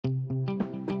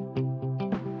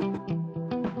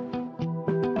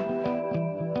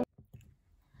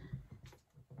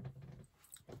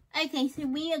Okay, so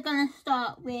we are going to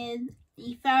start with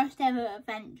the first ever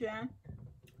adventure.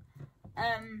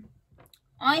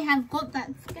 I have got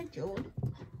that scheduled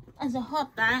as a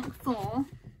hardback for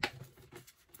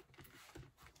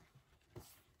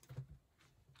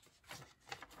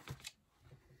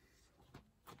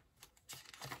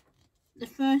the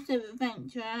first ever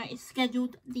adventure is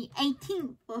scheduled the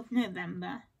 18th of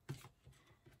November.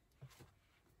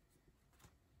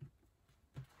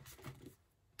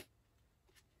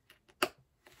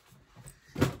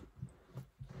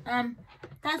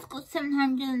 That's got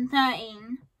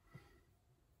 713.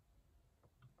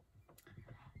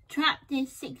 Trapped is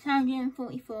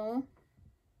 644.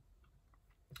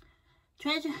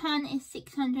 Treasure Hunt is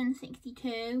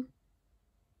 662.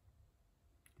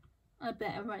 I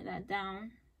better write that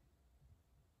down.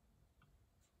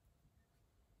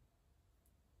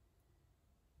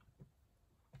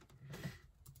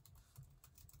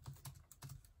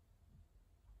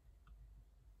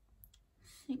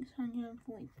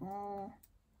 $644.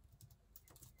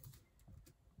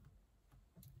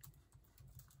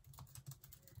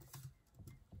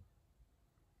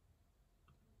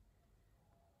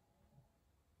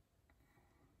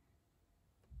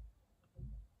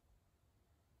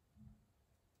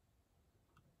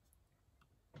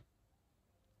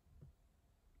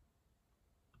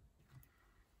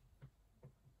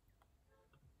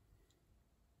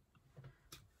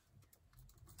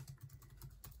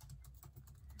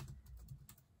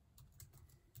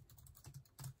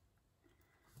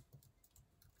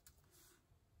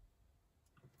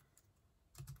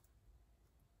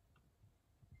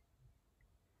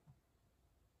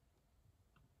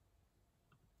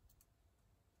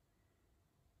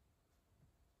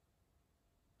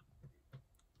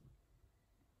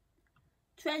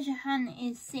 Treasure Hunt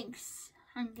is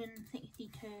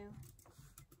 662.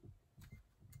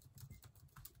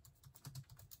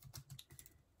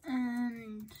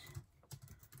 And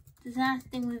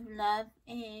Disaster with Love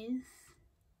is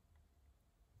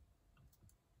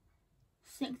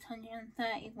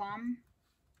 631.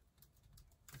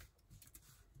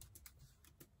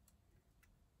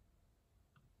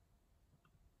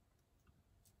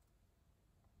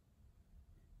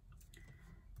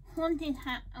 Haunted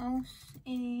House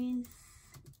is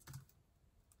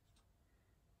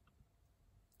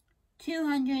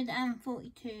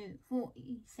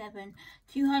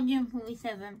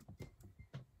 247.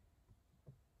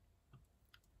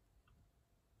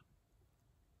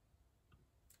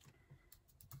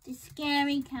 The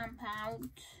Scary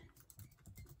Campout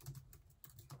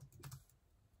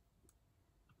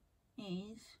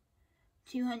is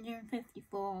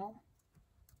 254.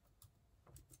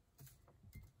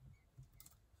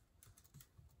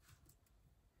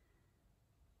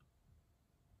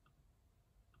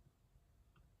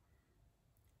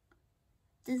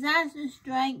 Disaster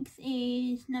Strikes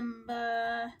is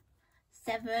number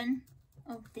 7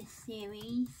 of this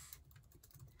series,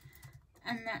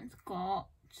 and that's got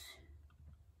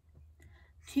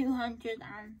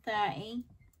 230.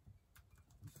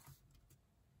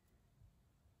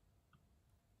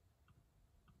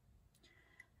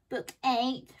 Book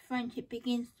 8, Friendship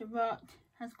Begins to Rot,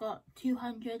 has got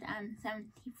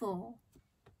 274.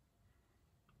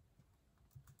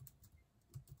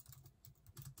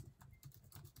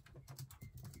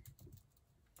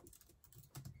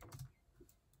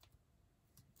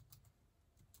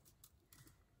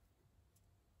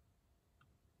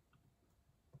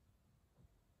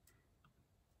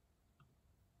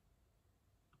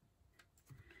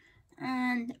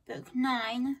 And book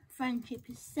 9, Friendship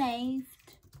is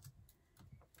Saved,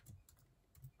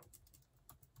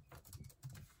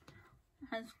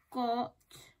 has got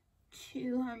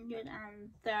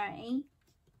 230.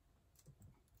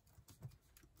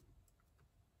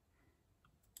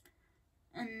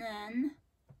 And then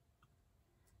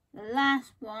the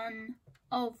last one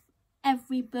of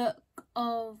every book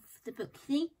of the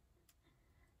Booksie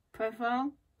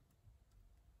profile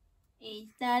is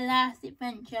Their Last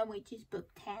Adventure, which is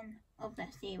book 10 of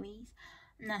that series,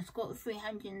 and that's got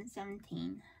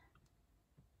 317.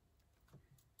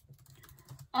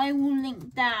 I will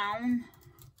link down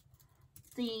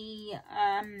the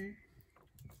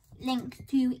links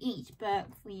to each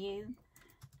book for you,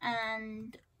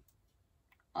 and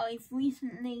I've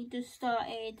recently just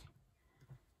started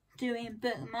doing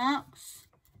bookmarks,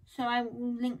 so I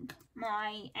will link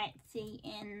my Etsy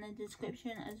in the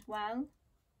description as well.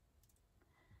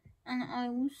 And I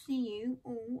will see you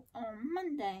all on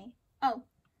Monday. Oh,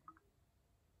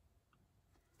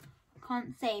 I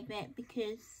can't save it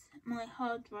because my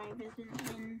hard drive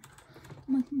isn't in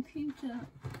my computer.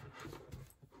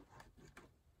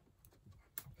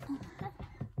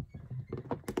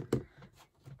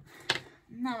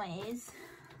 Now it is.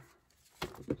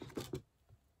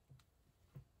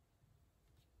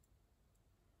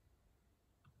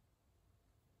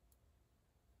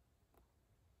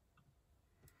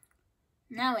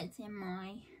 Now it's in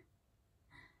my,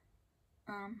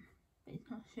 but it's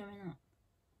not showing up.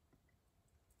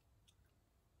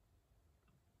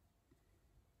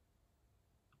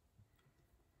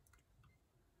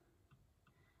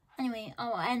 Anyway,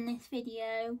 I'll end this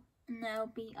video and they'll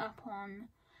be up on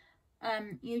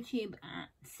YouTube at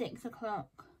 6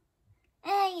 o'clock.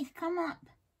 Hey, it's come up.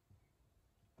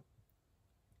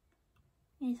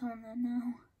 It's on there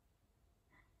now.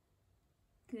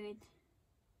 Good.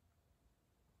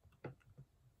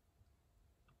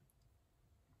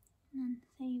 And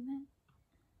save it.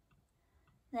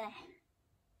 There.